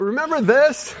Remember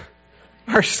this?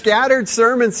 Our scattered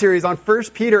sermon series on 1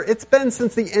 Peter. It's been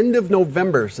since the end of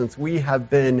November since we have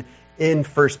been in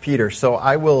 1 Peter. So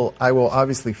I will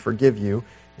obviously forgive you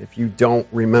if you don't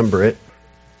remember it.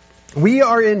 We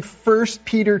are in 1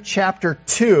 Peter chapter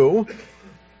 2.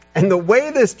 And the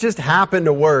way this just happened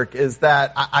to work is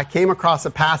that I came across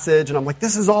a passage and I'm like,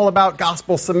 this is all about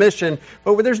gospel submission,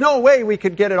 but there's no way we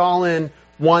could get it all in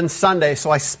one Sunday. So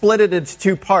I split it into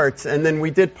two parts, and then we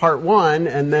did part one,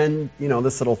 and then,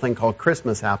 this little thing called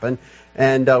Christmas happened,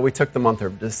 and we took the month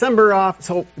of December off.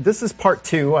 So this is part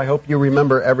two. I hope you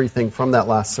remember everything from that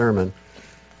last sermon.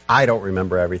 I don't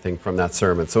remember everything from that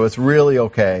sermon, so it's really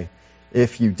okay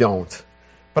if you don't.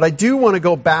 But I do want to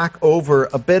go back over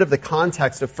a bit of the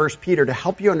context of 1 Peter to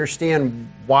help you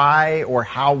understand why or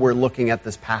how we're looking at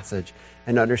this passage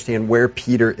and understand where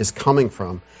Peter is coming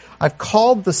from. I've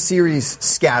called the series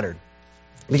Scattered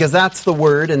because that's the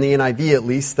word, in the NIV at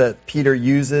least, that Peter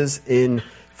uses in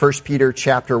 1 Peter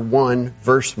chapter 1,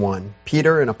 verse 1.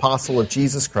 Peter, an apostle of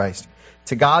Jesus Christ,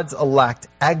 to God's elect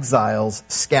exiles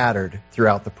scattered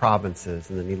throughout the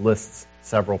provinces. And then he lists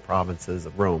several provinces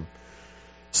of Rome.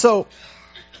 So,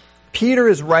 Peter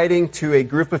is writing to a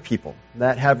group of people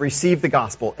that have received the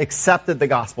gospel, accepted the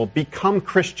gospel, become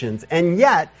Christians, and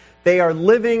yet they are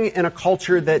living in a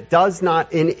culture that does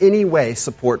not in any way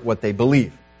support what they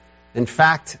believe. In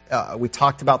fact, we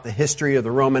talked about the history of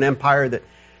the Roman Empire, that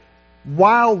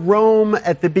while Rome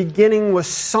at the beginning was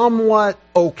somewhat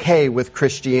okay with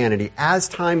Christianity, as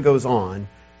time goes on,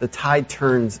 the tide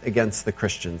turns against the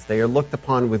Christians. They are looked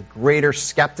upon with greater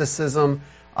skepticism.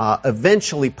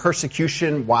 Eventually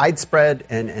persecution, widespread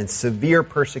and severe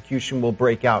persecution will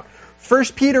break out. 1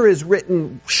 Peter is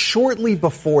written shortly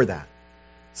before that.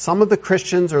 Some of the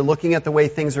Christians are looking at the way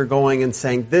things are going and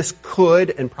saying this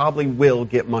could and probably will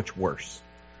get much worse.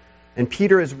 And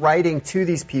Peter is writing to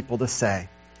these people to say,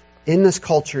 in this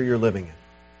culture you're living in,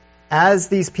 as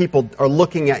these people are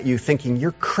looking at you thinking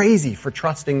you're crazy for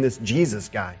trusting this Jesus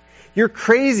guy, you're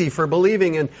crazy for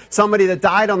believing in somebody that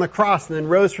died on the cross and then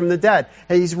rose from the dead.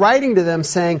 And he's writing to them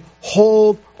saying,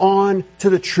 hold on to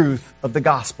the truth of the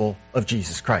gospel of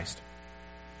Jesus Christ.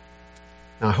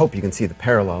 Now, I hope you can see the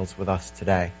parallels with us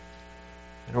today.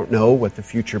 I don't know what the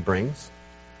future brings,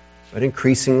 but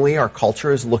increasingly our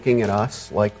culture is looking at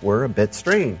us like we're a bit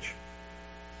strange.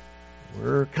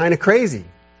 We're kind of crazy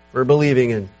for believing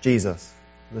in Jesus,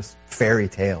 this fairy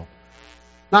tale.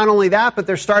 Not only that, but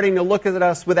they're starting to look at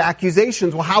us with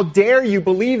accusations. Well, how dare you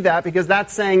believe that? Because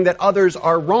that's saying that others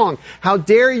are wrong. How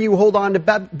dare you hold on to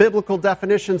biblical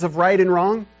definitions of right and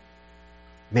wrong?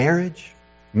 Marriage,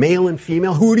 male and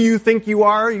female. Who do you think you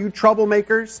are, you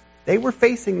troublemakers? They were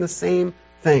facing the same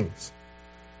things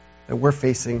that we're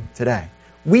facing today.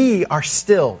 We are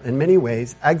still, in many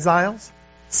ways, exiles,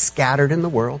 scattered in the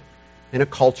world, in a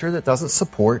culture that doesn't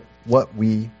support what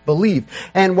we believe.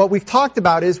 And what we've talked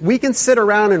about is we can sit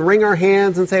around and wring our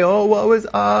hands and say, oh, woe is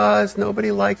us,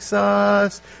 nobody likes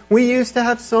us. We used to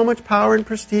have so much power and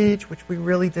prestige, which we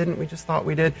really didn't, we just thought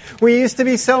we did. We used to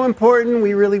be so important,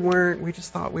 we really weren't, we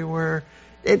just thought we were.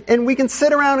 And we can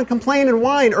sit around and complain and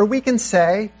whine, or we can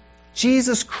say,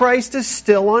 Jesus Christ is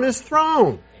still on his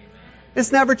throne.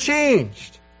 It's never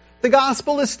changed. The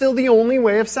gospel is still the only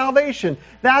way of salvation.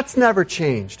 That's never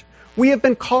changed. We have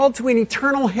been called to an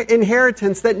eternal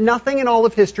inheritance that nothing in all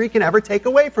of history can ever take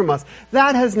away from us.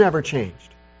 That has never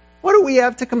changed. What do we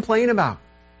have to complain about?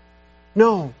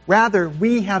 No, rather,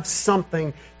 we have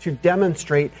something to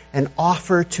demonstrate and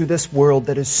offer to this world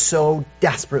that is so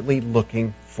desperately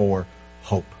looking for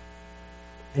hope.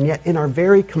 And yet, in our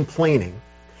very complaining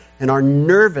and our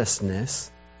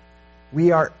nervousness,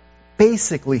 we are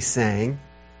basically saying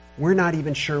we're not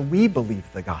even sure we believe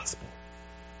the gospel.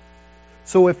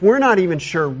 So if we're not even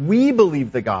sure we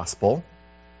believe the gospel,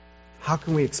 how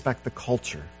can we expect the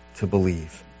culture to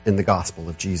believe in the gospel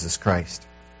of Jesus Christ?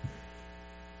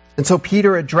 And so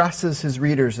Peter addresses his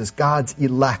readers as God's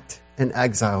elect and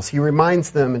exiles. He reminds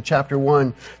them in chapter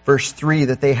 1, verse 3,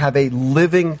 that they have a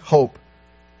living hope.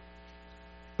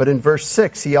 But in verse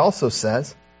 6, he also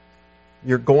says,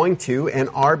 you're going to and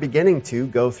are beginning to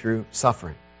go through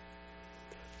suffering.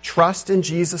 Trust in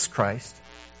Jesus Christ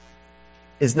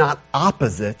is not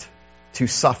opposite to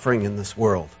suffering in this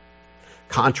world.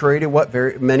 Contrary to what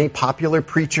many popular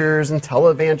preachers and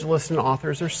televangelists and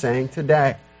authors are saying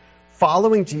today,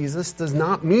 following Jesus does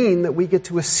not mean that we get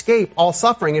to escape all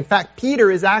suffering. In fact,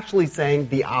 Peter is actually saying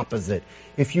the opposite.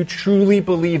 If you truly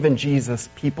believe in Jesus,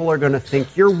 people are going to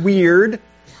think you're weird,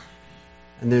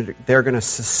 and they're going to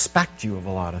suspect you of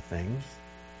a lot of things,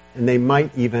 and they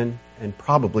might even, and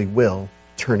probably will,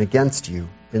 turn against you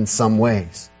in some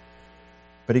ways.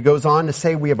 But he goes on to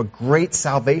say we have a great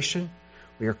salvation.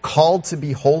 We are called to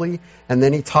be holy. And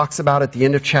then he talks about at the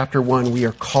end of chapter 1, we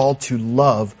are called to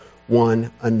love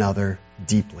one another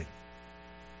deeply.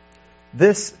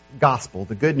 This gospel,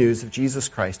 the good news of Jesus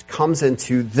Christ, comes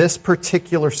into this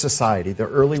particular society, the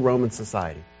early Roman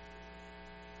society.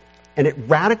 And it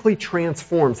radically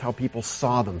transforms how people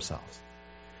saw themselves.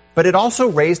 But it also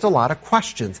raised a lot of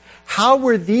questions. How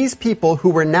were these people who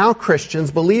were now Christians,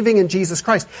 believing in Jesus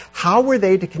Christ, how were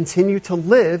they to continue to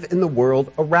live in the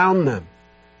world around them?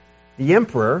 The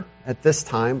emperor at this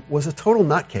time was a total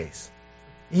nutcase.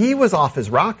 He was off his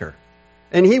rocker.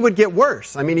 And he would get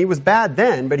worse. I mean, he was bad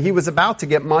then, but he was about to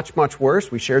get much, much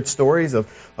worse. We shared stories of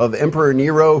Emperor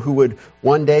Nero, who would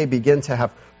one day begin to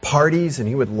have parties, and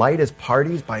he would light his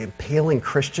parties by impaling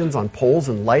Christians on poles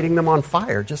and lighting them on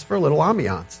fire just for a little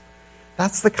ambiance.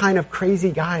 That's the kind of crazy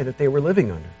guy that they were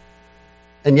living under.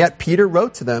 And yet Peter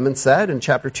wrote to them and said in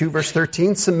chapter 2, verse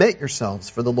 13, submit yourselves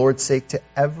for the Lord's sake to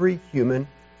every human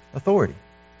authority.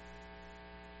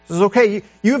 He says, okay,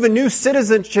 you have a new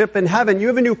citizenship in heaven. You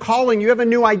have a new calling. You have a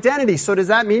new identity. So does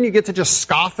that mean you get to just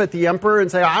scoff at the emperor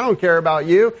and say, I don't care about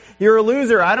you. You're a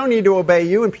loser. I don't need to obey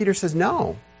you. And Peter says,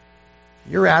 no.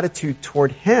 Your attitude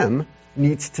toward him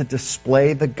needs to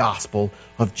display the gospel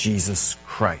of Jesus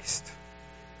Christ.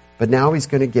 But now he's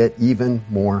going to get even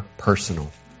more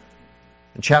personal.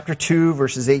 In chapter 2,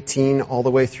 verses 18, all the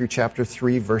way through chapter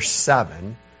 3, verse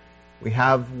 7, we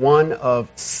have one of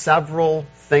several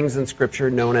things in Scripture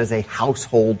known as a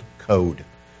household code.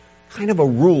 Kind of a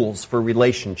rules for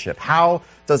relationship. How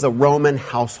does a Roman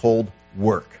household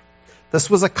work? This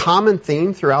was a common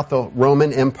theme throughout the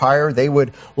Roman Empire. They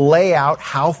would lay out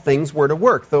how things were to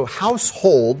work. The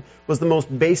household was the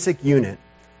most basic unit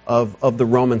of the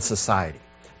Roman society.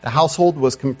 The household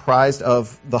was comprised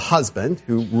of the husband,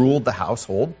 who ruled the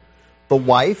household, the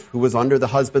wife, who was under the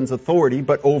husband's authority,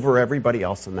 but over everybody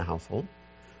else in the household,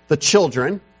 the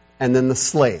children, and then the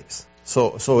slaves.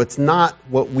 So it's not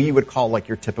what we would call like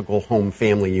your typical home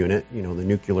family unit, the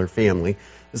nuclear family.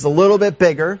 It's a little bit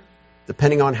bigger,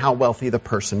 depending on how wealthy the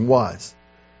person was.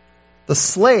 The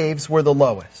slaves were the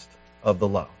lowest of the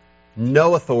low.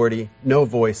 No authority, no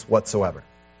voice whatsoever.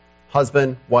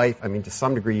 Husband, wife, to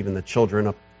some degree even the children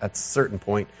up at a certain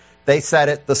point, they said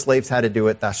it, the slaves had to do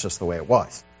it, that's just the way it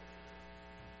was.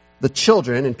 The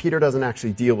children, and Peter doesn't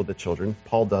actually deal with the children,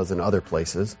 Paul does in other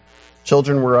places.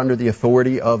 Children were under the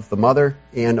authority of the mother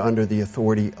and under the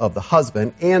authority of the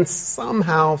husband, and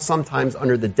sometimes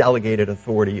under the delegated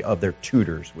authority of their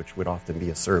tutors, which would often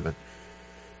be a servant.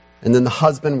 And then the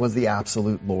husband was the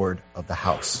absolute lord of the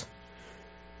house.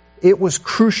 It was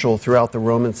crucial throughout the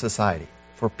Roman society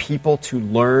for people to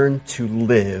learn to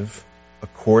live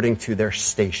according to their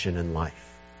station in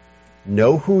life.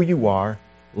 Know who you are.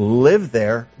 Live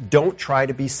there. Don't try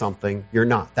to be something you're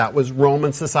not. That was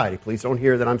Roman society. Please don't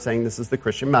hear that I'm saying this is the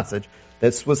Christian message.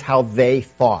 This was how they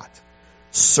thought.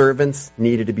 Servants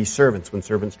needed to be servants. When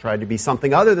servants tried to be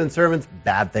something other than servants,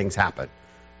 bad things happened.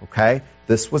 Okay?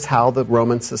 This was how the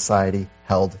Roman society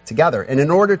held together. And in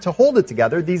order to hold it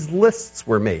together, these lists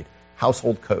were made,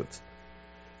 household codes.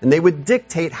 And they would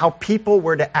dictate how people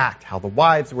were to act, how the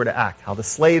wives were to act, how the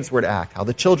slaves were to act, how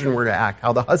the children were to act,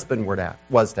 how the husband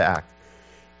was to act.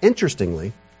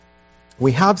 Interestingly,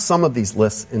 we have some of these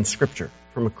lists in Scripture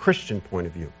from a Christian point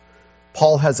of view.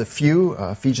 Paul has a few.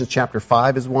 Ephesians chapter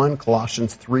 5 is one.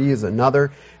 Colossians 3 is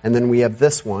another. And then we have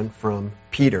this one from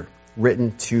Peter,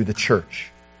 written to the church.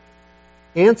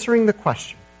 Answering the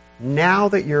question, now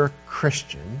that you're a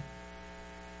Christian,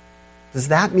 does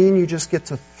that mean you just get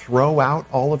to throw out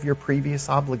all of your previous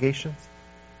obligations?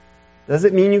 Does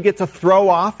it mean you get to throw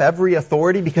off every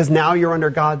authority because now you're under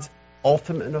God's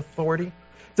ultimate authority?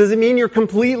 Does it mean you're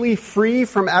completely free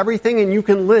from everything and you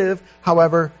can live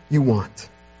however you want?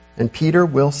 And Peter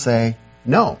will say,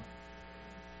 no,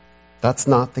 that's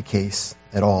not the case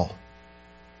at all.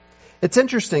 It's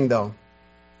interesting, though.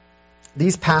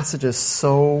 These passages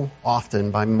so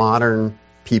often by modern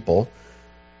people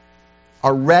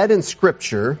are read in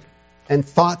Scripture and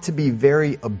thought to be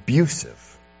very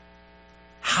abusive.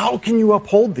 How can you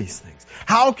uphold these things?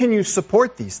 How can you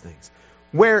support these things?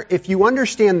 Where if you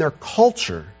understand their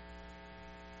culture,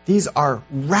 these are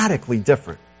radically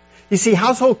different. You see,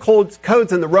 household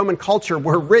codes in the Roman culture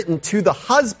were written to the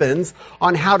husbands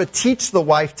on how to teach the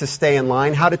wife to stay in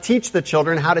line, how to teach the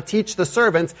children, how to teach the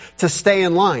servants to stay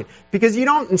in line. Because you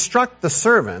don't instruct the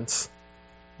servants.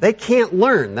 They can't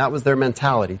learn. That was their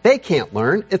mentality. They can't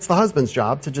learn. It's the husband's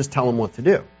job to just tell them what to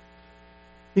do.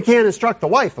 You can't instruct the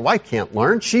wife. The wife can't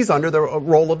learn. She's under the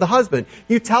role of the husband.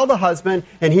 You tell the husband,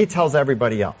 and he tells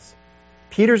everybody else.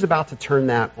 Peter's about to turn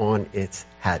that on its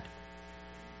head.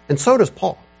 And so does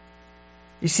Paul.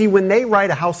 You see, when they write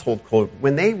a household code,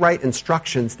 when they write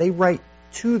instructions, they write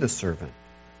to the servant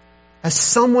as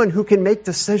someone who can make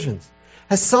decisions,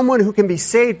 as someone who can be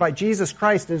saved by Jesus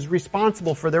Christ and is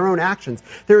responsible for their own actions.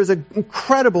 There is an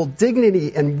incredible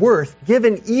dignity and worth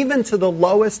given even to the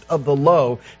lowest of the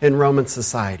low in Roman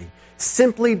society,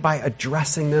 simply by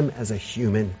addressing them as a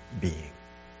human being.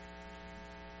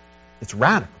 It's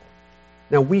radical.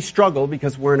 Now, we struggle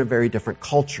because we're in a very different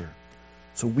culture.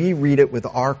 So we read it with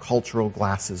our cultural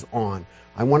glasses on.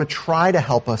 I want to try to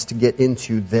help us to get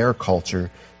into their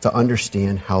culture to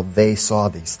understand how they saw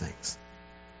these things.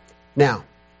 Now,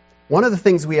 one of the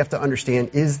things we have to understand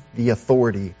is the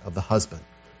authority of the husband.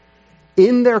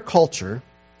 In their culture,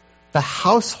 the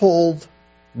household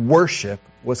worship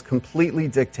was completely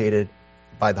dictated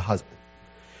by the husband.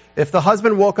 If the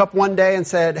husband woke up one day and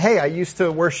said, hey, I used to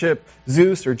worship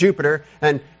Zeus or Jupiter,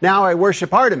 and now I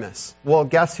worship Artemis, well,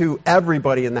 guess who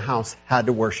everybody in the house had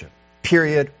to worship?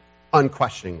 Period,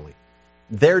 unquestioningly.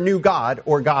 Their new god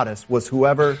or goddess was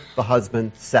whoever the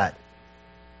husband said.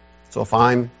 So if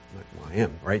I am,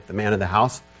 right, the man of the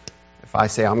house, if I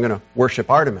say I'm going to worship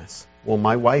Artemis, well,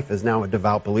 my wife is now a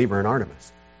devout believer in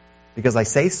Artemis because I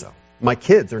say so. My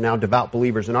kids are now devout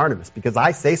believers in Artemis because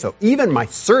I say so. Even my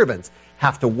servants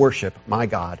have to worship my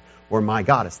god or my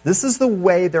goddess. This is the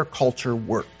way their culture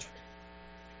worked.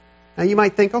 Now you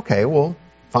might think, okay, well,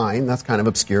 fine, that's kind of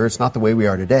obscure. It's not the way we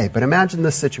are today. But imagine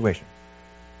this situation.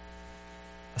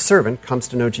 A servant comes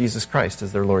to know Jesus Christ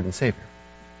as their Lord and Savior.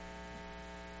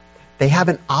 They have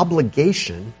an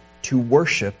obligation to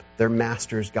worship their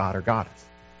master's god or goddess.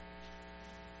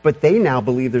 But they now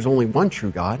believe there's only one true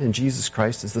God, and Jesus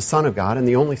Christ is the Son of God and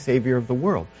the only Savior of the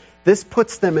world. This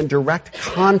puts them in direct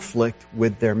conflict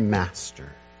with their master.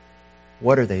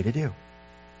 What are they to do?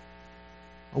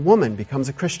 A woman becomes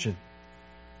a Christian.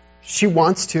 She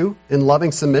wants to, in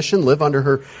loving submission, live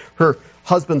under her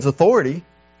husband's authority.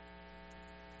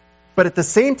 But at the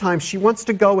same time, she wants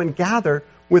to go and gather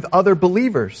with other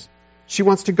believers. She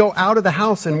wants to go out of the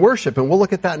house and worship. And we'll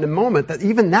look at that in a moment, that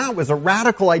even that was a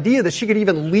radical idea, that she could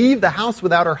even leave the house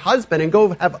without her husband and go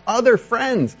have other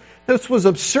friends. This was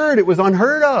absurd. It was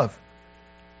unheard of.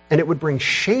 And it would bring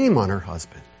shame on her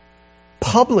husband.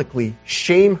 Publicly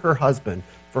shame her husband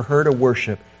for her to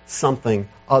worship something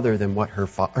other than what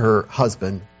her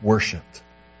husband worshipped.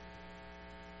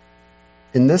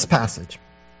 In this passage,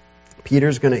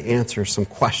 Peter's going to answer some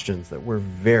questions that were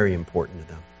very important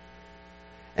to them.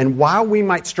 And while we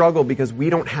might struggle because we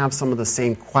don't have some of the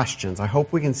same questions, I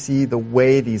hope we can see the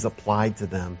way these applied to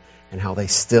them and how they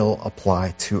still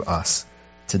apply to us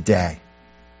today.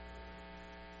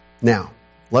 Now,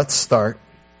 let's start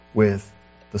with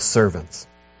the servants.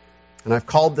 And I've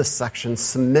called this section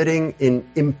Submitting in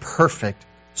Imperfect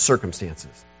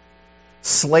Circumstances.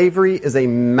 Slavery is a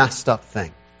messed up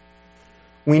thing.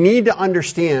 We need to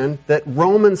understand that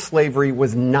Roman slavery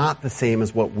was not the same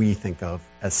as what we think of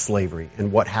as slavery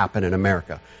and what happened in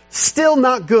America. Still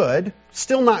not good,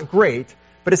 still not great,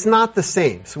 but it's not the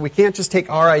same. So we can't just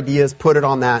take our ideas, put it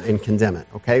on that, and condemn it,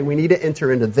 okay? We need to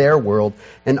enter into their world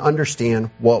and understand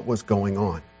what was going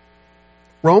on.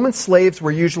 Roman slaves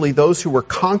were usually those who were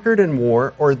conquered in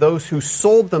war or those who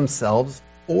sold themselves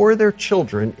or their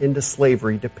children into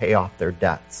slavery to pay off their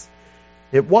debts.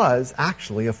 It was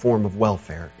actually a form of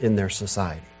welfare in their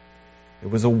society.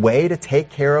 It was a way to take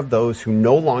care of those who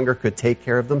no longer could take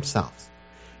care of themselves.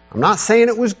 I'm not saying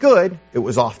it was good. It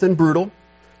was often brutal.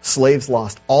 Slaves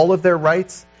lost all of their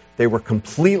rights. They were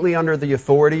completely under the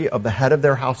authority of the head of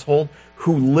their household,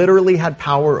 who literally had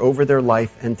power over their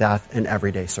life and death in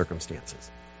everyday circumstances.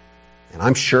 And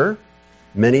I'm sure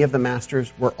many of the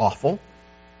masters were awful.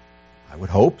 I would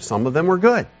hope some of them were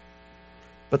good.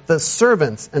 But the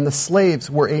servants and the slaves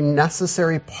were a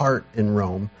necessary part in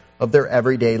Rome of their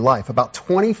everyday life. About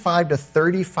 25 to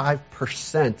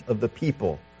 35% of the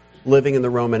people living in the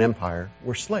Roman Empire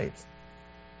were slaves.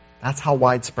 That's how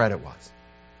widespread it was.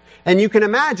 And you can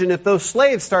imagine if those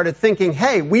slaves started thinking,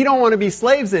 hey, we don't want to be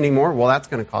slaves anymore, well, that's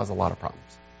going to cause a lot of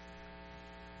problems.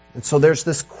 And so there's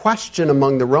this question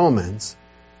among the Romans,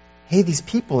 hey, these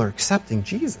people are accepting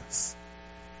Jesus.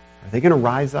 Are they going to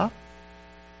rise up?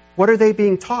 What are they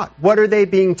being taught? What are they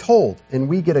being told? And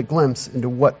we get a glimpse into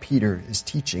what Peter is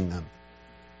teaching them.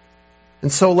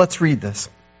 And so let's read this.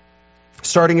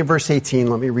 Starting in verse 18,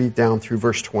 let me read down through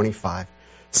verse 25.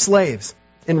 Slaves,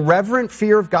 in reverent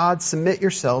fear of God, submit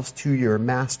yourselves to your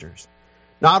masters,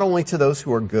 not only to those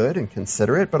who are good and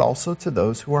considerate, but also to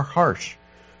those who are harsh.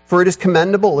 For it is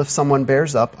commendable if someone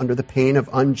bears up under the pain of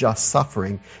unjust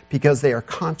suffering, because they are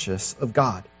conscious of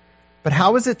God. But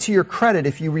how is it to your credit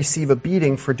if you receive a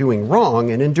beating for doing wrong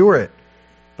and endure it?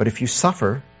 But if you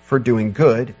suffer for doing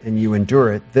good, and you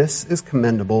endure it, this is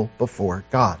commendable before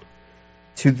God.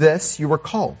 To this you were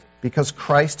called, because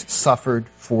Christ suffered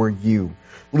for you,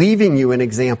 leaving you an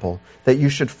example that you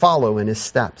should follow in his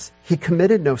steps. He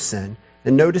committed no sin,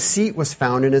 and no deceit was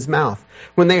found in his mouth.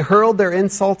 When they hurled their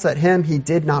insults at him, he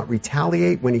did not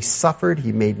retaliate. When he suffered,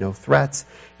 he made no threats.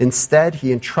 Instead,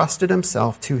 he entrusted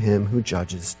himself to him who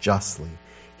judges justly.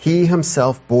 He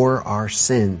himself bore our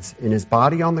sins in his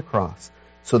body on the cross,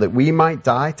 so that we might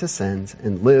die to sins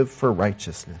and live for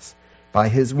righteousness. By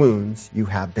his wounds you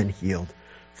have been healed.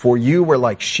 For you were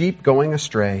like sheep going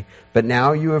astray, but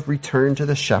now you have returned to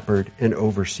the shepherd and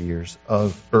overseer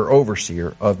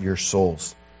of your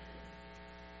souls.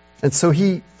 And so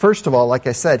he, first of all, like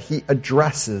I said, he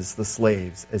addresses the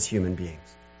slaves as human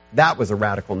beings. That was a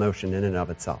radical notion in and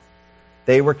of itself.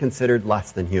 They were considered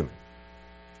less than human.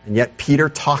 And yet Peter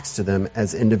talks to them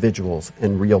as individuals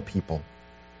and real people.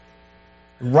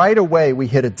 Right away we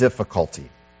hit a difficulty.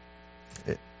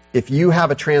 If you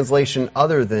have a translation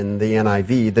other than the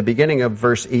NIV, the beginning of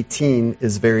verse 18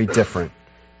 is very different.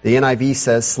 The NIV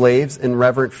says, slaves, in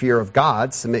reverent fear of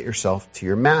God, submit yourself to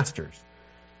your masters.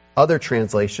 Other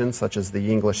translations, such as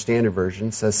the English Standard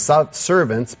Version, says,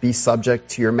 servants, be subject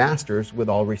to your masters with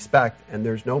all respect, and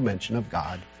there's no mention of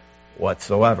God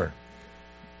whatsoever.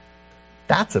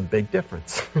 That's a big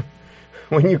difference.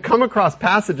 When you come across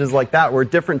passages like that where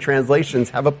different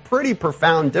translations have a pretty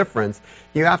profound difference,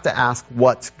 you have to ask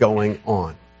what's going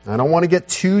on. I don't want to get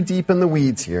too deep in the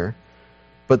weeds here,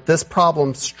 but this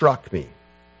problem struck me.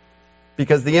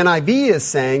 Because the NIV is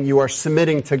saying you are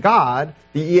submitting to God,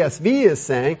 the ESV is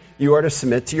saying you are to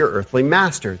submit to your earthly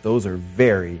master. Those are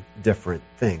very different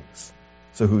things.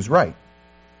 So who's right?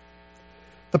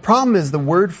 The problem is the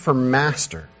word for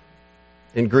master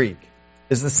in Greek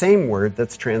is the same word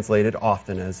that's translated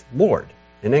often as Lord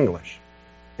in English.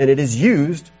 And it is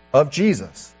used of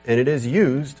Jesus. And it is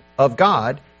used of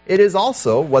God. It is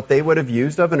also what they would have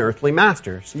used of an earthly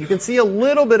master. So you can see a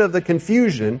little bit of the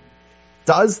confusion.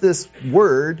 Does this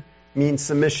word mean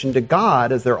submission to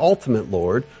God as their ultimate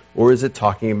Lord, or is it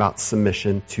talking about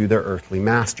submission to their earthly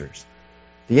masters?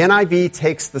 The NIV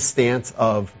takes the stance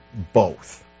of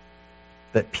both,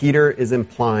 that Peter is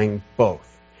implying both.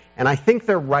 And I think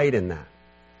they're right in that.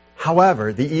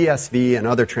 However, the ESV and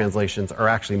other translations are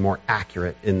actually more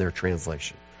accurate in their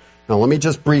translation. Now, let me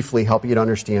just briefly help you to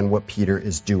understand what Peter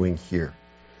is doing here.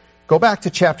 Go back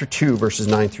to chapter 2, verses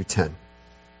 9 through 10.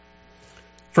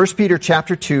 1 Peter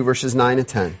chapter 2, verses 9 and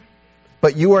 10.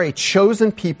 But you are a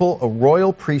chosen people, a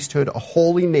royal priesthood, a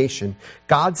holy nation,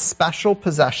 God's special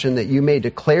possession, that you may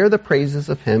declare the praises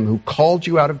of him who called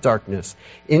you out of darkness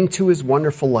into his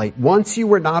wonderful light. Once you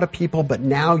were not a people, but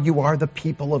now you are the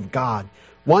people of God.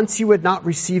 Once you had not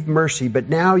received mercy, but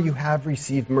now you have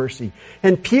received mercy.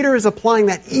 And Peter is applying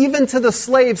that even to the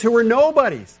slaves who were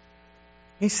nobodies.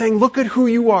 He's saying, look at who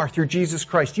you are through Jesus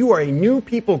Christ. You are a new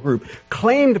people group,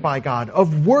 claimed by God,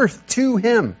 of worth to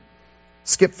him.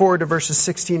 Skip forward to verses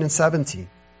 16 and 17.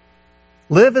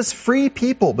 Live as free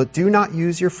people, but do not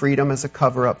use your freedom as a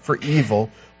cover-up for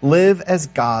evil. Live as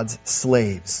God's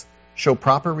slaves. Show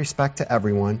proper respect to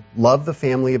everyone. Love the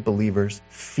family of believers.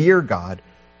 Fear God.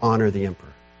 Honor the emperor.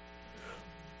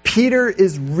 Peter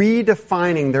is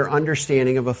redefining their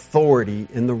understanding of authority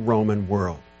in the Roman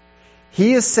world.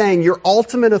 He is saying your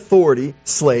ultimate authority,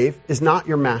 slave, is not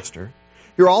your master.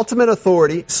 Your ultimate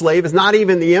authority, slave, is not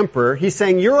even the emperor. He's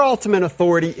saying your ultimate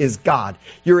authority is God.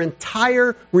 Your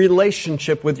entire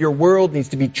relationship with your world needs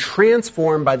to be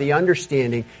transformed by the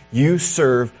understanding you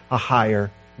serve a higher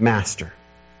master.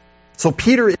 So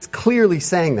Peter is clearly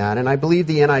saying that, and I believe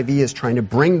the NIV is trying to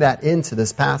bring that into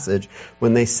this passage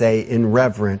when they say in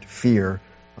reverent fear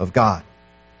of God.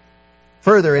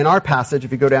 Further, in our passage,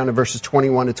 if you go down to verses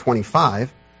 21 to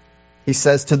 25, he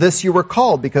says, to this you were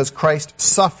called because Christ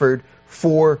suffered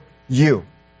for you.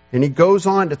 And he goes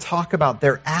on to talk about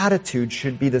their attitude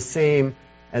should be the same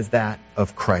as that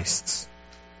of Christ's.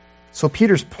 So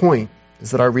Peter's point is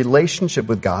that our relationship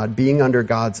with God, being under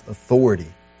God's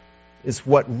authority, is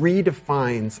what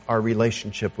redefines our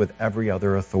relationship with every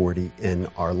other authority in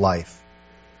our life.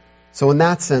 So in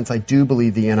that sense, I do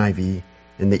believe the NIV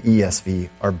and the ESV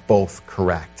are both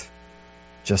correct,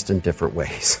 just in different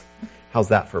ways. How's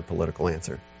that for a political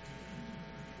answer?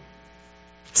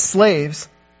 Slaves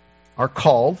are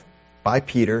called by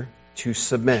Peter to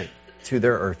submit to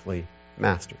their earthly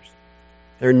masters.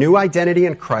 Their new identity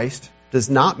in Christ does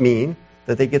not mean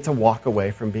that they get to walk away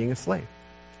from being a slave.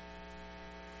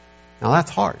 Now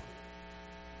that's hard.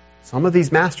 Some of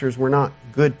these masters were not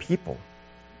good people.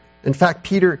 In fact,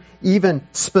 Peter even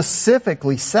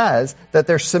specifically says that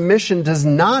their submission does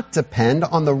not depend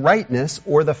on the rightness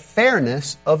or the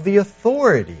fairness of the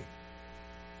authority.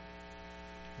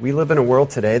 We live in a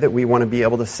world today that we want to be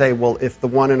able to say, well, if the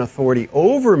one in authority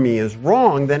over me is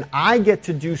wrong, then I get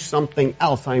to do something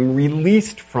else. I'm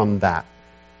released from that.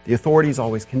 The authority is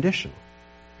always conditional.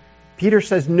 Peter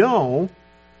says, no,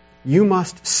 you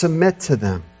must submit to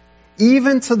them,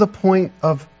 even to the point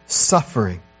of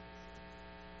suffering.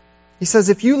 He says,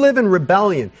 if you live in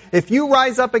rebellion, if you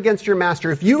rise up against your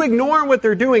master, if you ignore what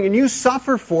they're doing and you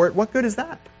suffer for it, what good is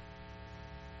that?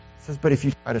 He says, but if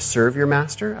you try to serve your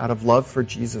master out of love for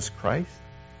Jesus Christ,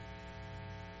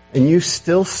 and you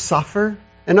still suffer,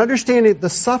 and understanding the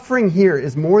suffering here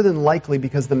is more than likely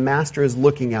because the master is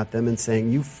looking at them and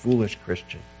saying, you foolish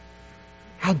Christian,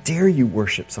 how dare you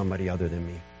worship somebody other than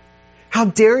me? How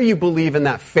dare you believe in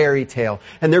that fairy tale?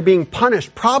 And they're being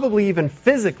punished, probably even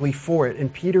physically for it.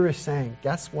 And Peter is saying,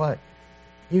 guess what?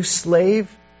 You slave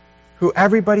who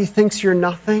everybody thinks you're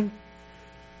nothing,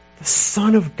 the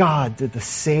Son of God did the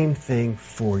same thing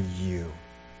for you.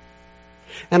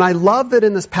 And I love that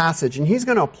in this passage, and he's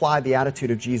going to apply the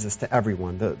attitude of Jesus to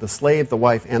everyone, the slave, the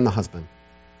wife, and the husband,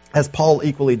 as Paul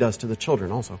equally does to the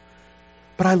children also.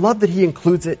 But I love that he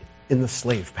includes it in the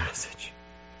slave passage.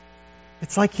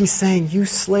 It's like he's saying, you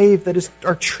slave that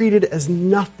are treated as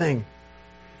nothing,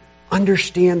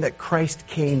 understand that Christ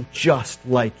came just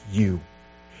like you.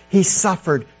 He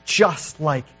suffered just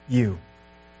like you.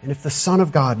 And if the Son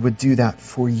of God would do that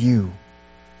for you,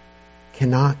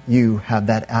 cannot you have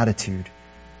that attitude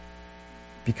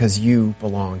because you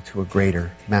belong to a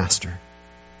greater master?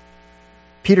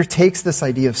 Peter takes this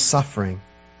idea of suffering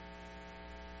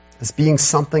as being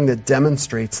something that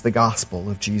demonstrates the gospel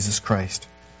of Jesus Christ.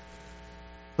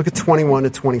 Look at 21 to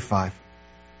 25.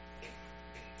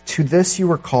 To this you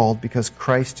were called because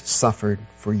Christ suffered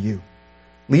for you,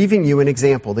 leaving you an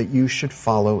example that you should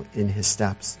follow in his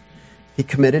steps. He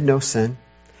committed no sin.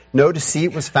 No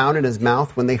deceit was found in his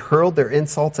mouth. When they hurled their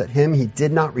insults at him, he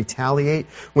did not retaliate.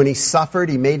 When he suffered,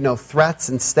 he made no threats.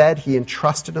 Instead, he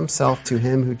entrusted himself to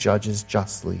him who judges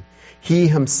justly. He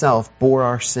himself bore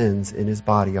our sins in his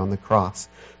body on the cross,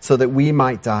 so that we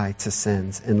might die to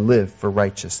sins and live for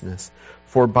righteousness.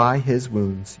 For by his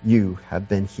wounds you have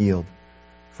been healed.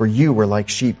 For you were like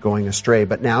sheep going astray,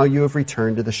 but now you have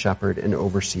returned to the shepherd and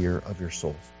overseer of your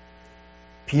souls.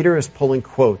 Peter is pulling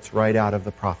quotes right out of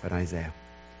the prophet Isaiah.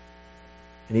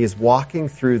 And he is walking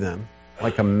through them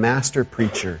like a master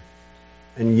preacher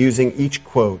and using each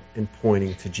quote and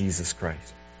pointing to Jesus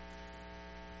Christ.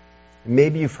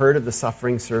 Maybe you've heard of the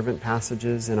suffering servant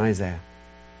passages in Isaiah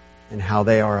and how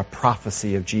they are a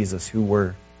prophecy of Jesus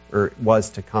who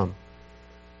was to come.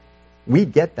 We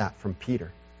get that from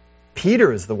Peter.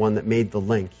 Peter is the one that made the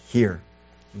link here.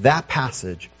 That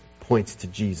passage points to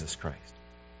Jesus Christ.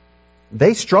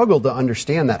 They struggled to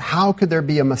understand that. How could there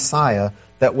be a Messiah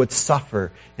that would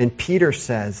suffer? And Peter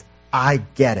says, I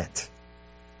get it.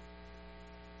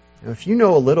 Now, if you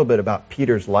know a little bit about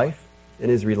Peter's life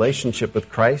and his relationship with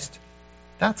Christ,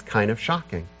 that's kind of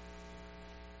shocking.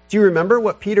 Do you remember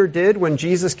what Peter did when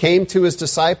Jesus came to his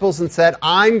disciples and said,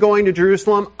 I'm going to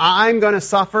Jerusalem, I'm going to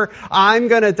suffer, I'm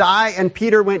going to die? And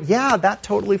Peter went, yeah, that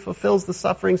totally fulfills the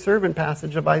suffering servant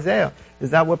passage of Isaiah. Is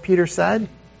that what Peter said?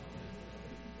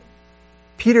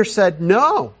 Peter said,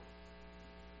 no.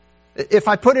 If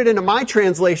I put it into my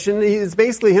translation, it's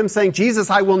basically him saying, Jesus,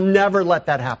 I will never let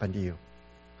that happen to you.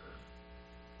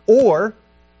 Or,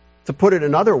 to put it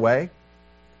another way,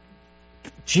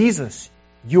 Jesus,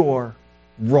 you're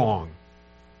wrong.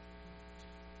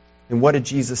 And what did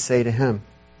Jesus say to him?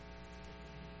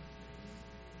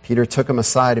 Peter took him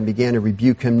aside and began to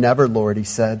rebuke him. Never, Lord, he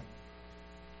said.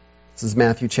 This is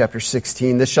Matthew chapter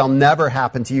 16. This shall never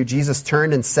happen to you. Jesus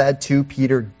turned and said to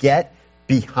Peter, get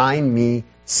behind me,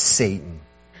 Satan.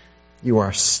 You are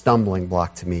a stumbling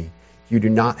block to me. You do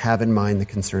not have in mind the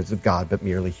concerns of God, but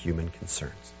merely human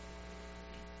concerns.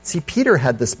 See, Peter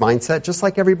had this mindset just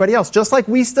like everybody else, just like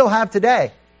we still have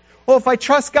today. Well, if I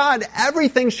trust God,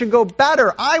 everything should go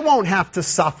better. I won't have to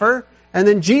suffer. And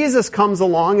then Jesus comes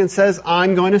along and says,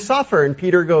 I'm going to suffer. And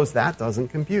Peter goes, that doesn't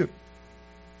compute.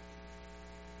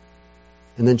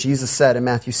 And then Jesus said in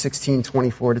Matthew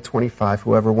 16:24 to 25,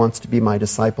 whoever wants to be my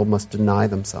disciple must deny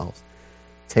themselves,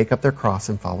 take up their cross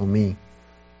and follow me.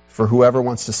 For whoever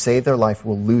wants to save their life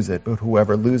will lose it, but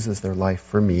whoever loses their life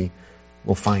for me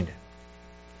will find it.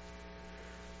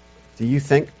 Do you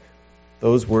think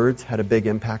those words had a big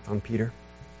impact on Peter?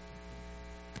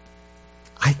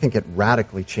 I think it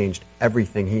radically changed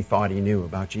everything he thought he knew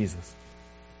about Jesus.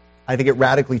 I think it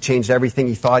radically changed everything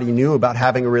he thought he knew about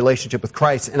having a relationship with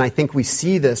Christ. And I think we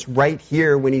see this right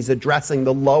here when he's addressing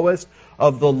the lowest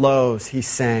of the lows. He's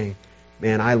saying,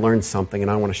 man, I learned something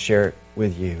and I want to share it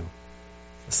with you.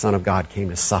 The Son of God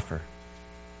came to suffer.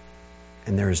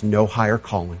 And there is no higher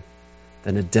calling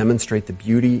than to demonstrate the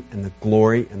beauty and the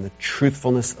glory and the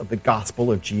truthfulness of the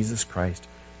gospel of Jesus Christ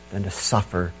than to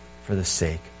suffer for the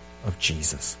sake of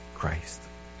Jesus Christ.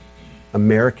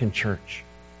 American church,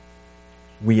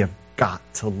 we have got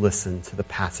to listen to the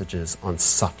passages on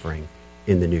suffering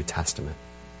in the New Testament.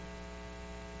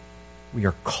 We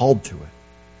are called to it.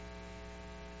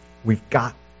 We've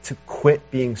got to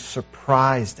quit being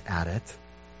surprised at it.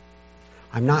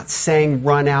 I'm not saying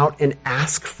run out and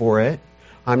ask for it.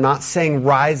 I'm not saying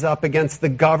rise up against the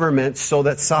government so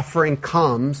that suffering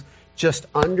comes. Just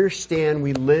understand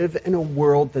we live in a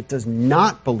world that does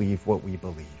not believe what we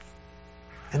believe.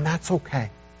 And that's okay.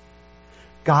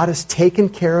 God has taken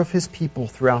care of his people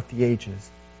throughout the ages,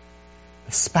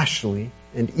 especially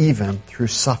and even through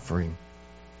suffering.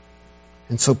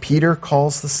 And so Peter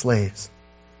calls the slaves,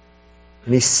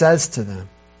 and he says to them,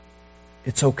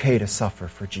 it's okay to suffer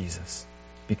for Jesus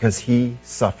because he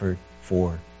suffered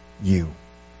for you.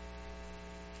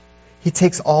 He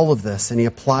takes all of this and he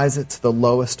applies it to the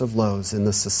lowest of lows in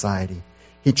this society.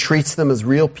 He treats them as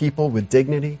real people with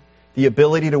dignity, the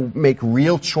ability to make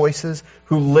real choices,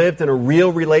 who lived in a real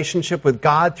relationship with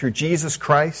God through Jesus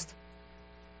Christ.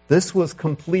 This was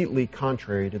completely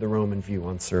contrary to the Roman view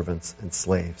on servants and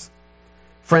slaves.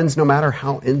 Friends, no matter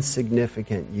how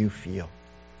insignificant you feel,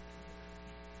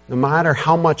 no matter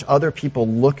how much other people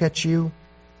look at you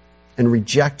and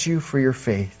reject you for your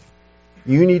faith,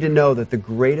 you need to know that the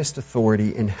greatest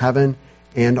authority in heaven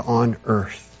and on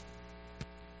earth,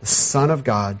 the Son of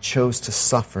God, chose to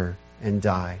suffer and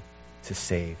die to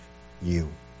save you.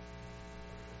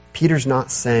 Peter's not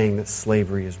saying that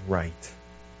slavery is right.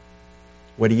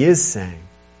 What he is saying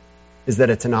is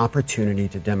that it's an opportunity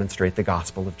to demonstrate the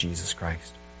gospel of Jesus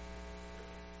Christ.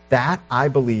 That, I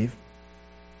believe,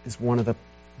 is one of the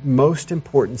most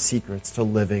important secrets to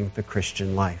living the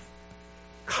Christian life.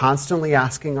 Constantly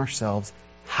asking ourselves,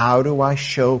 how do I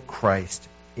show Christ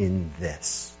in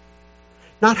this?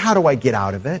 Not how do I get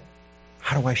out of it?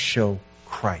 How do I show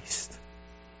Christ?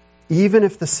 Even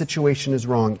if the situation is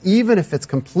wrong, even if it's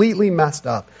completely messed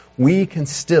up, we can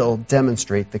still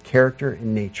demonstrate the character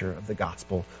and nature of the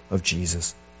gospel of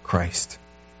Jesus Christ.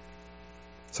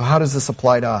 So how does this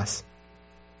apply to us?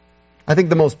 I think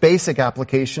the most basic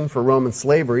application for Roman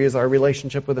slavery is our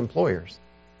relationship with employers.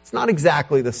 It's not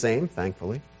exactly the same,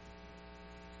 thankfully.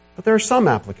 But there are some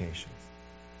applications.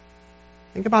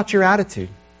 Think about your attitude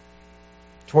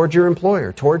toward your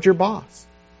employer, toward your boss.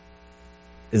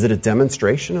 Is it a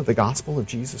demonstration of the gospel of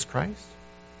Jesus Christ?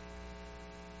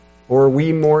 Or are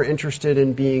we more interested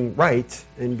in being right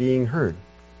and being heard?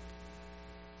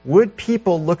 Would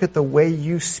people look at the way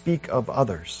you speak of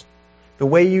others, the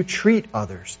way you treat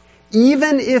others,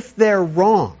 even if they're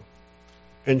wrong,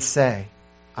 and say,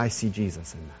 I see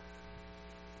Jesus in that?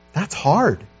 That's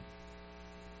hard.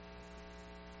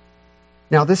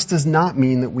 Now, this does not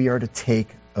mean that we are to take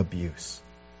abuse.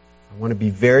 I want to be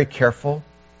very careful.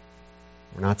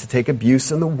 We're not to take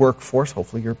abuse in the workforce.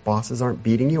 Hopefully your bosses aren't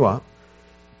beating you up.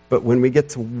 But when we get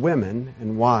to women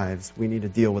and wives, we need to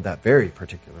deal with that very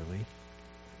particularly.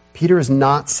 Peter is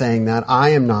not saying that.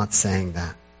 I am not saying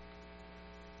that.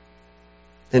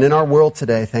 And in our world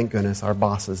today, thank goodness, our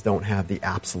bosses don't have the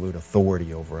absolute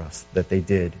authority over us that they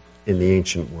did in the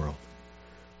ancient world.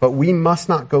 But we must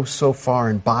not go so far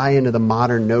and buy into the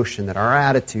modern notion that our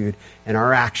attitude and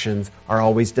our actions are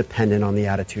always dependent on the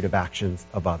attitude of actions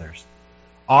of others.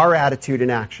 Our attitude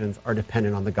and actions are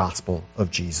dependent on the gospel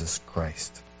of Jesus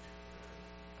Christ.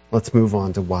 Let's move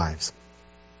on to wives.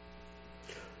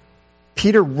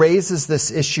 Peter raises this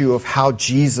issue of how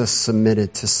Jesus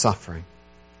submitted to suffering.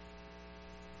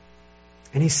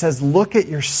 And he says, look at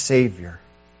your Savior.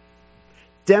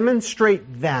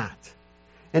 Demonstrate that.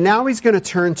 And now he's going to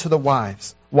turn to the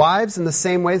wives. Wives, in the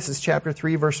same way, this is chapter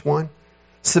 3, verse 1.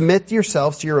 Submit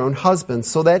yourselves to your own husbands,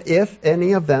 so that if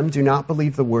any of them do not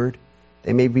believe the word,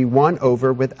 they may be won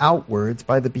over without words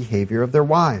by the behavior of their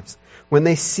wives, when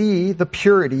they see the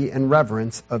purity and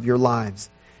reverence of your lives.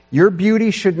 Your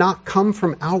beauty should not come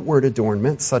from outward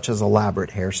adornments, such as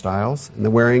elaborate hairstyles and the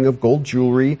wearing of gold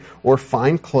jewelry or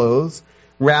fine clothes.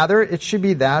 Rather, it should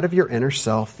be that of your inner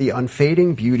self, the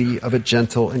unfading beauty of a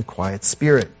gentle and quiet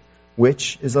spirit,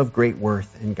 which is of great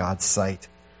worth in God's sight.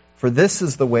 For this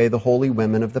is the way the holy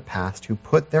women of the past who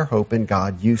put their hope in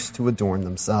God used to adorn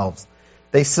themselves.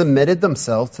 They submitted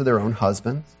themselves to their own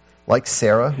husbands, like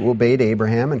Sarah, who obeyed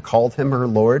Abraham and called him her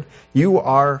Lord. You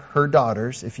are her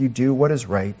daughters if you do what is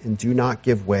right and do not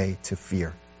give way to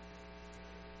fear.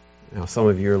 Now, some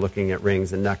of you are looking at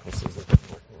rings and necklaces.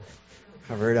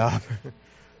 Cover it up.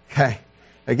 Okay.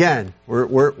 Again,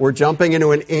 we're jumping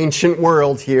into an ancient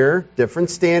world here. Different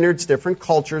standards, different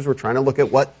cultures. We're trying to look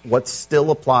at what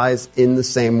still applies in the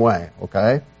same way.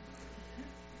 Okay?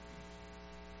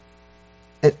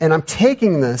 And I'm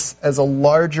taking this as a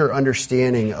larger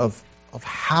understanding of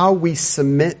how we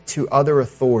submit to other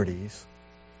authorities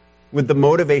with the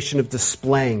motivation of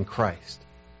displaying Christ.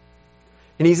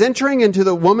 And he's entering into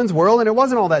the woman's world, and it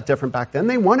wasn't all that different back then.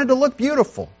 They wanted to look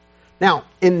beautiful. Now,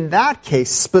 in that case,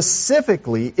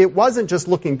 specifically, it wasn't just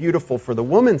looking beautiful for the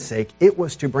woman's sake. It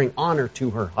was to bring honor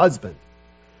to her husband.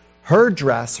 Her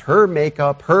dress, her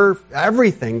makeup, her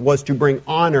everything was to bring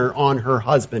honor on her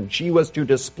husband. She was to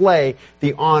display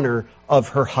the honor of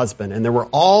her husband. And there were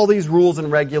all these rules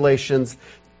and regulations.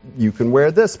 You can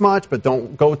wear this much, but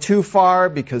don't go too far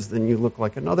because then you look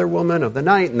like another woman of the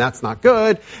night, and that's not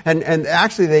good. And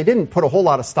actually, they didn't put a whole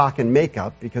lot of stock in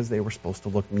makeup because they were supposed to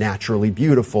look naturally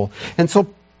beautiful. And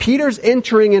so Peter's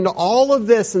entering into all of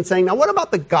this and saying, now what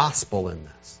about the gospel in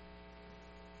this?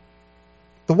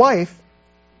 The wife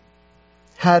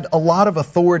had a lot of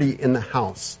authority in the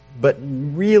house, but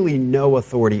really no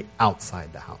authority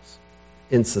outside the house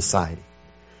in society.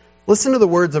 Listen to the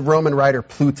words of Roman writer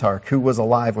Plutarch, who was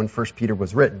alive when 1 Peter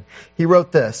was written. He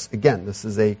wrote this. Again, this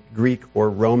is a Greek or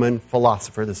Roman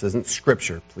philosopher. This isn't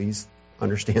scripture. Please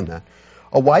understand that.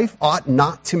 A wife ought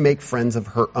not to make friends of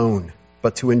her own,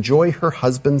 but to enjoy her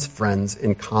husband's friends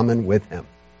in common with him.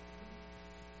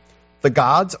 The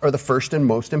gods are the first and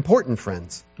most important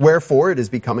friends. Wherefore, it is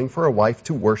becoming for a wife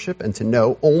to worship and to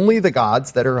know only the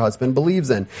gods that her husband believes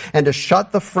in, and to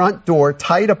shut the front door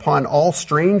tight upon all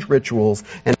strange rituals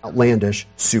and outlandish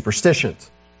superstitions.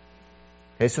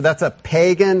 Okay, so that's a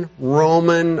pagan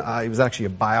Roman, he was actually a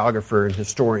biographer and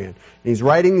historian. And he's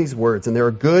writing these words, and they're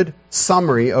a good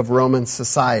summary of Roman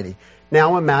society.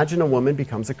 Now imagine a woman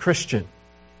becomes a Christian.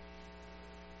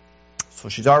 So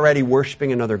she's already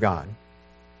worshiping another god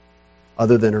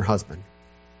other than her husband.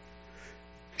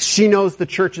 She knows the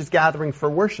church is gathering for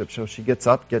worship, so she gets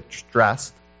up, gets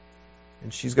dressed,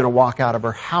 and she's going to walk out of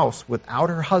her house without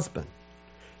her husband.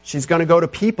 She's going to go to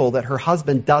people that her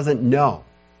husband doesn't know,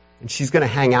 and she's going to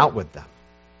hang out with them.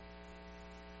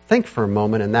 Think for a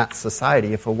moment in that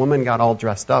society, if a woman got all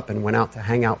dressed up and went out to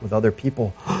hang out with other people,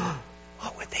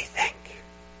 what would they think?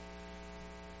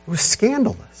 It was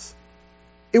scandalous.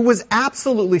 It was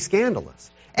absolutely scandalous.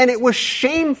 And it was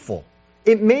shameful.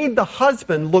 It made the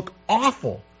husband look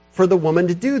awful for the woman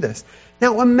to do this.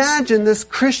 Now imagine this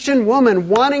Christian woman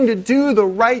wanting to do the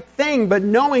right thing, but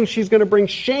knowing she's going to bring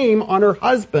shame on her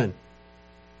husband.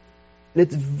 And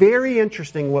it's very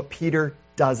interesting what Peter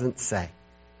doesn't say.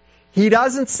 He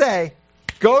doesn't say,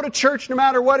 go to church no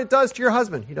matter what it does to your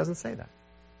husband. He doesn't say that.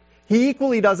 He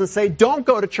equally doesn't say, don't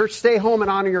go to church, stay home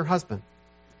and honor your husband.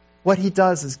 What he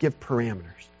does is give parameters.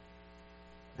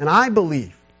 And I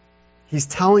believe he's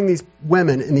telling these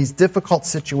women in these difficult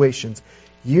situations,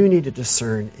 you need to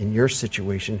discern in your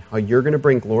situation how you're going to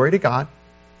bring glory to God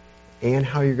and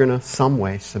how you're going to some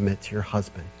way submit to your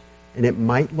husband. And it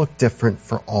might look different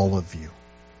for all of you.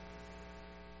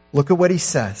 Look at what he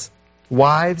says.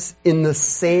 Wives, in the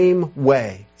same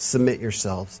way, submit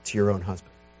yourselves to your own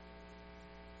husband.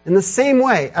 In the same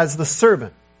way as the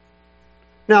servant.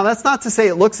 Now, that's not to say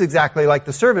it looks exactly like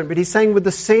the servant, but he's saying with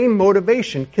the same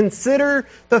motivation. Consider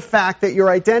the fact that your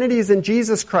identity is in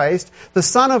Jesus Christ, the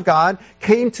Son of God,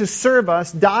 came to serve us,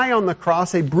 die on the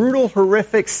cross, a brutal,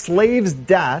 horrific slave's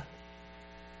death,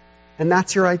 and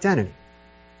that's your identity.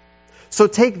 So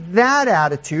take that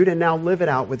attitude and now live it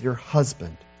out with your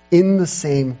husband in the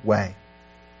same way.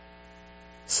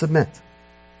 Submit.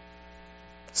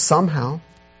 Somehow,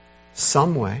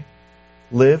 some way,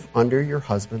 live under your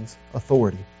husband's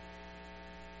authority.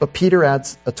 But Peter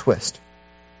adds a twist.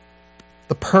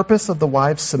 The purpose of the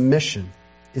wife's submission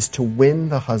is to win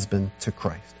the husband to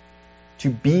Christ, to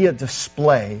be a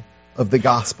display of the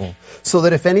gospel, so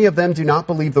that if any of them do not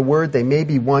believe the word, they may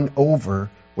be won over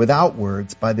without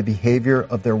words by the behavior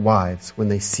of their wives when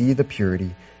they see the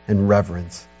purity and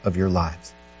reverence of your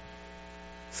lives.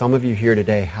 Some of you here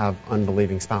today have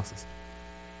unbelieving spouses.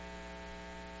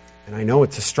 And I know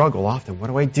it's a struggle often. What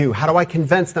do I do? How do I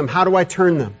convince them? How do I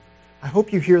turn them? I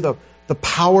hope you hear the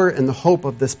power and the hope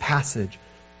of this passage.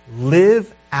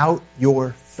 Live out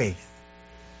your faith.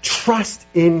 Trust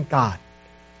in God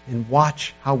and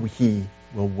watch how He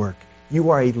will work.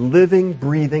 You are a living,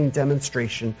 breathing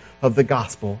demonstration of the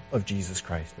gospel of Jesus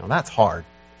Christ. Now that's hard.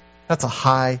 That's a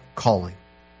high calling.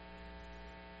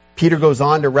 Peter goes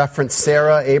on to reference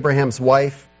Sarah, Abraham's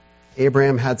wife.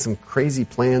 Abraham had some crazy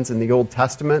plans in the Old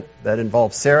Testament that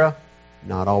involved Sarah,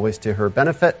 not always to her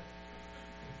benefit.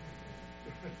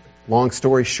 Long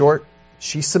story short,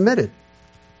 she submitted.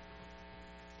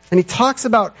 And he talks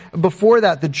about, before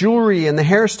that, the jewelry and the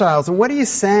hairstyles. And what he is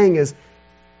saying is,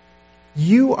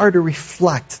 you are to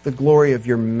reflect the glory of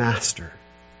your master.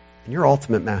 And your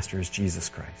ultimate master is Jesus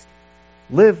Christ.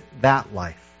 Live that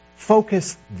life.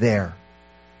 Focus there.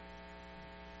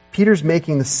 Peter's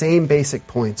making the same basic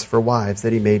points for wives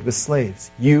that he made with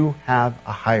slaves. You have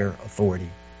a higher authority.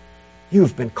 You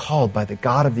have been called by the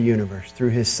God of the universe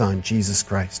through His Son, Jesus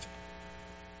Christ.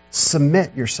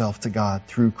 Submit yourself to God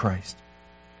through Christ.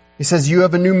 He says you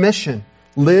have a new mission.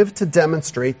 Live to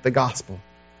demonstrate the gospel.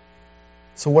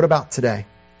 So what about today?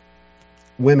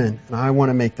 Women, and I want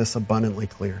to make this abundantly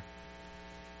clear.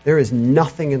 There is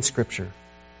nothing in Scripture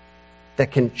that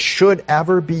should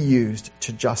ever be used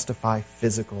to justify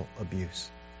physical abuse.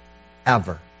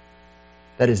 Ever.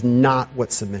 That is not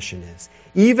what submission is.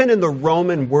 Even in the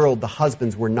Roman world, the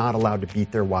husbands were not allowed to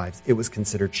beat their wives. It was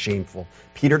considered shameful.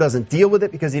 Peter doesn't deal with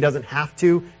it because he doesn't have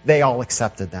to. They all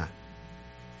accepted that.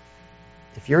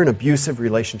 If you're in an abusive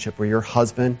relationship where your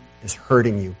husband is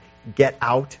hurting you, get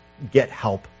out, get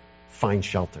help, find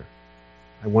shelter.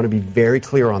 I want to be very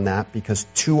clear on that because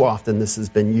too often this has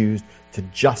been used to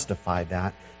justify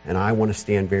that, and I want to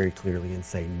stand very clearly and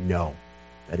say no.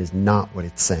 That is not what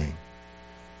it's saying.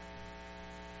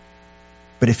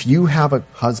 But if you have a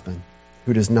husband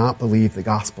who does not believe the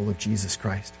gospel of Jesus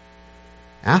Christ,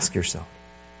 ask yourself,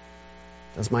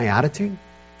 does my attitude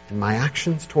and my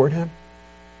actions toward him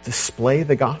display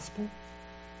the gospel?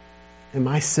 Am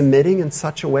I submitting in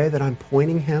such a way that I'm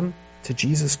pointing him to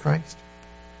Jesus Christ?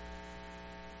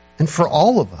 And for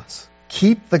all of us,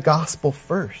 keep the gospel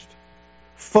first.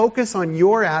 Focus on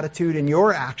your attitude and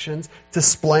your actions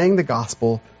displaying the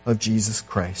gospel of Jesus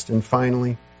Christ. And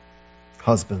finally,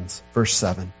 husbands, verse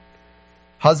 7.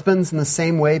 Husbands, in the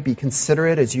same way, be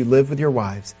considerate as you live with your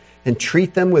wives, and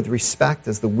treat them with respect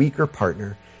as the weaker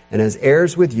partner, and as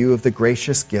heirs with you of the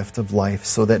gracious gift of life,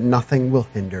 so that nothing will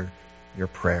hinder your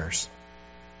prayers.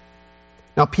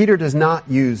 Now, Peter does not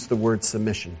use the word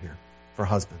submission here for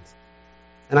husbands.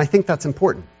 And I think that's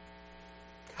important.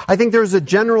 I think there's a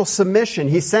general submission.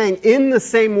 He's saying in the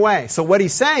same way. So what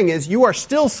he's saying is you are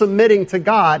still submitting to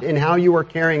God in how you are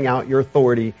carrying out your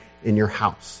authority in your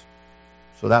house.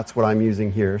 So that's what I'm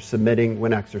using here, submitting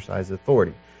when exercising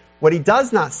authority. What he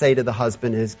does not say to the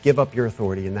husband is give up your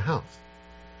authority in the house.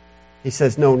 He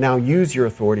says, no, now use your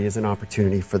authority as an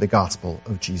opportunity for the gospel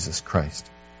of Jesus Christ.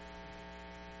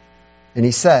 And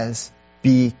he says,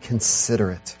 be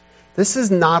considerate. This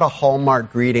is not a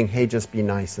Hallmark greeting, hey, just be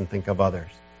nice and think of others.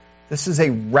 This is a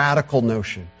radical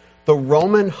notion. The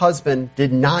Roman husband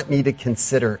did not need to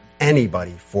consider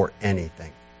anybody for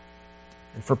anything.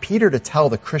 And for Peter to tell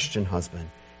the Christian husband,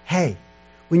 hey,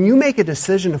 when you make a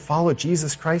decision to follow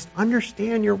Jesus Christ,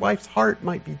 understand your wife's heart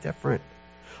might be different.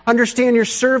 Understand your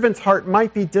servant's heart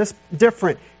might be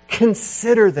different.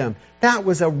 Consider them. That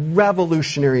was a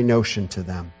revolutionary notion to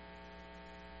them.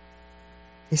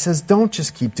 He says, don't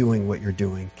just keep doing what you're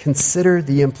doing. Consider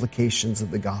the implications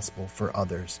of the gospel for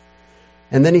others.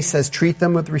 And then he says, treat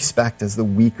them with respect as the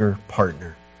weaker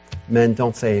partner. Men,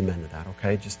 don't say amen to that,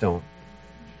 okay? Just don't.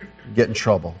 Get in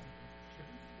trouble.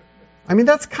 I mean,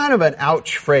 that's kind of an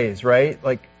ouch phrase, right?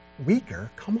 Like, weaker?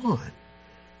 Come on.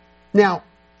 Now,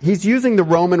 he's using the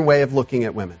Roman way of looking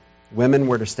at women. Women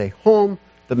were to stay home.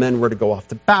 The men were to go off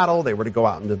to battle. They were to go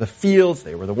out into the fields.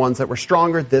 They were the ones that were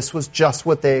stronger. This was just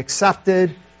what they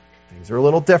accepted. Things are a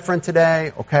little different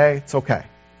today. Okay, it's okay.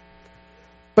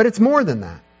 But it's more than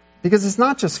that. Because it's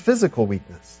not just physical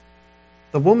weakness.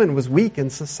 The woman was weak in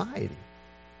society.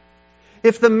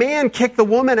 If the man kicked the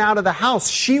woman out of the house,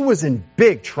 she was in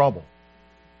big trouble.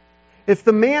 If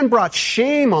the man brought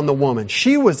shame on the woman,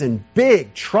 she was in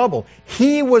big trouble.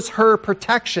 He was her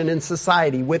protection in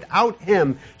society. Without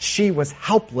him, she was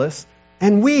helpless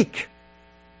and weak.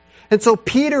 And so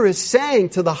Peter is saying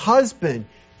to the husband,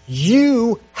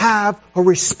 you have a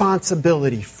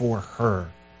responsibility for her.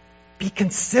 Be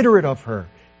considerate of her.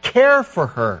 Care for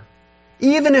her.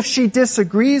 Even if she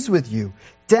disagrees with you,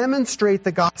 demonstrate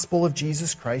the gospel of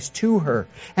Jesus Christ to her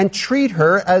and treat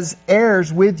her as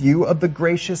heirs with you of the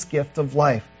gracious gift of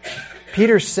life.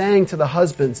 Peter's saying to the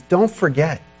husbands, don't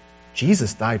forget,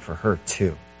 Jesus died for her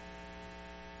too.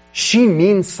 She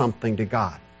means something to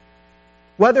God.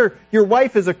 Whether your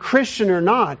wife is a Christian or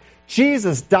not,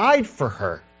 Jesus died for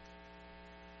her.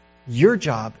 Your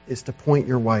job is to point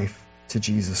your wife to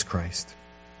Jesus Christ.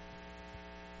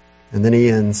 And then he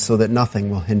ends, so that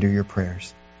nothing will hinder your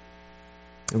prayers.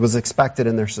 It was expected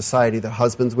in their society that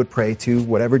husbands would pray to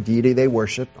whatever deity they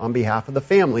worshiped on behalf of the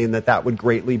family, and that would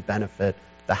greatly benefit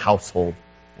the household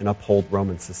and uphold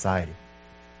Roman society.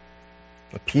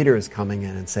 But Peter is coming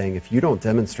in and saying, if you don't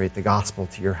demonstrate the gospel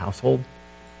to your household,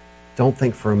 don't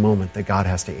think for a moment that God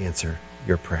has to answer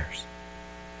your prayers.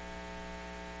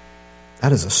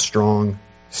 That is a strong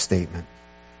statement.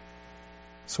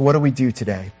 So what do we do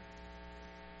today?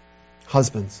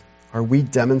 Husbands, are we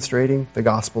demonstrating the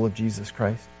gospel of Jesus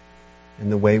Christ in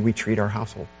the way we treat our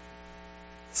household?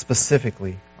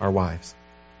 Specifically, our wives.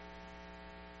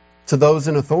 To those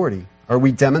in authority, are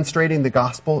we demonstrating the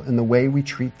gospel in the way we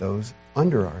treat those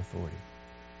under our authority?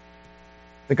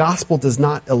 The gospel does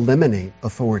not eliminate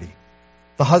authority.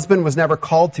 The husband was never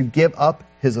called to give up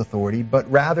his authority, but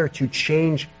rather to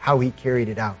change how he carried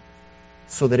it out,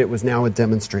 so that it was now a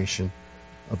demonstration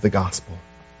of the gospel.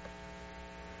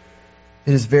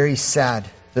 It is very sad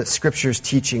that Scripture's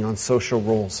teaching on social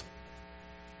roles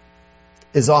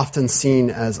is often seen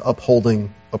as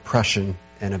upholding oppression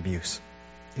and abuse.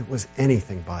 It was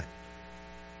anything but.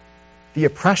 The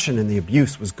oppression and the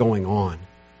abuse was going on.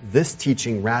 This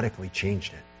teaching radically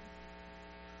changed it.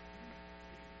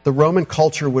 The Roman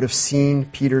culture would have seen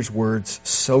Peter's words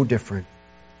so different.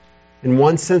 In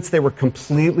one sense, they were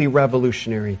completely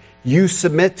revolutionary. You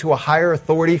submit to a higher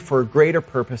authority for a greater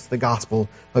purpose, the gospel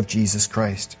of Jesus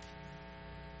Christ.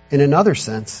 In another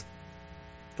sense,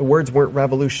 the words weren't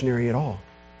revolutionary at all.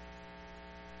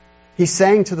 He's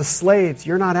saying to the slaves,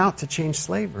 you're not out to change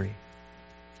slavery.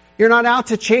 You're not out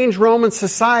to change Roman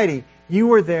society.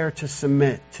 You are there to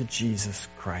submit to Jesus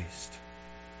Christ.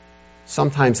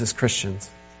 Sometimes as Christians,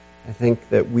 I think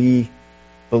that we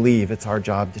believe it's our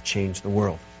job to change the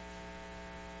world.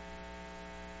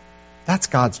 That's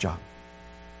God's job.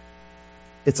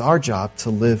 It's our job to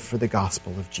live for the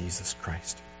gospel of Jesus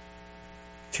Christ.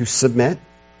 To submit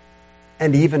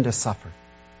and even to suffer.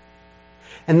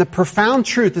 And the profound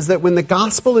truth is that when the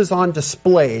gospel is on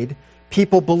display,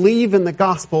 people believe in the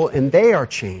gospel and they are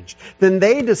changed. Then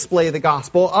they display the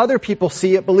gospel, other people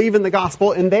see it, believe in the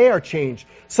gospel, and they are changed.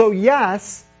 So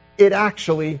yes, it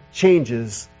actually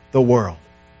changes the world.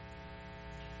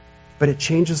 But it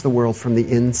changes the world from the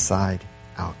inside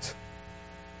out.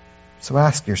 So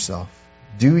ask yourself,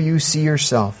 do you see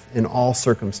yourself in all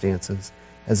circumstances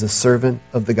as a servant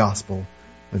of the gospel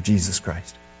of Jesus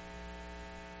Christ?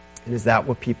 And is that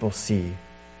what people see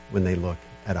when they look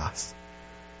at us?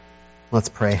 Let's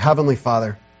pray. Heavenly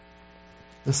Father,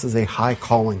 this is a high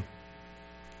calling,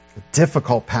 a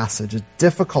difficult passage, a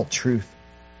difficult truth.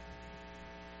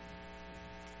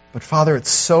 But Father, it's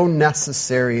so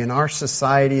necessary in our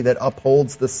society that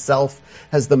upholds the self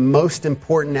as the most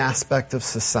important aspect of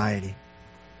society.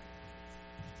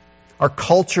 Our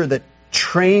culture that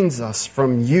trains us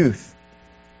from youth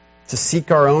to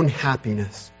seek our own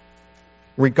happiness,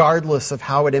 regardless of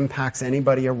how it impacts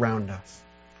anybody around us.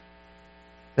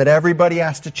 That everybody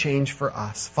has to change for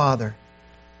us. Father,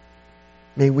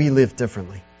 may we live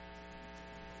differently.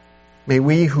 May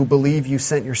we who believe you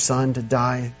sent your Son to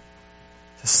die,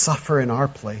 to suffer in our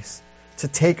place, to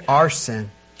take our sin,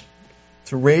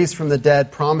 to raise from the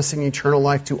dead, promising eternal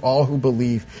life to all who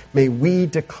believe. May we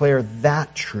declare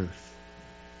that truth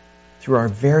through our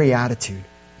very attitude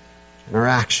and our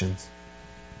actions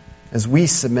as we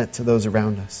submit to those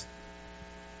around us.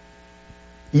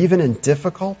 Even in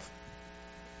difficult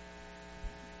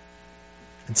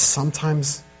and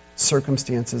sometimes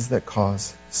circumstances that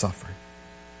cause suffering.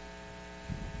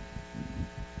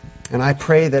 And I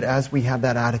pray that as we have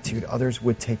that attitude, others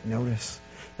would take notice.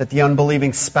 That the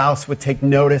unbelieving spouse would take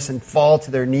notice and fall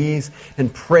to their knees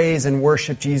and praise and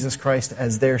worship Jesus Christ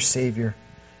as their Savior.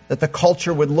 That the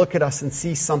culture would look at us and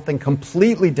see something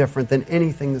completely different than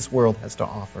anything this world has to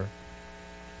offer.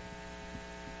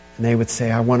 And they would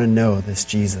say, I want to know this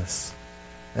Jesus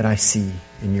that I see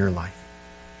in your life.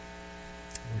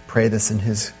 We pray this in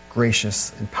his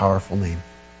gracious and powerful name.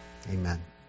 Amen.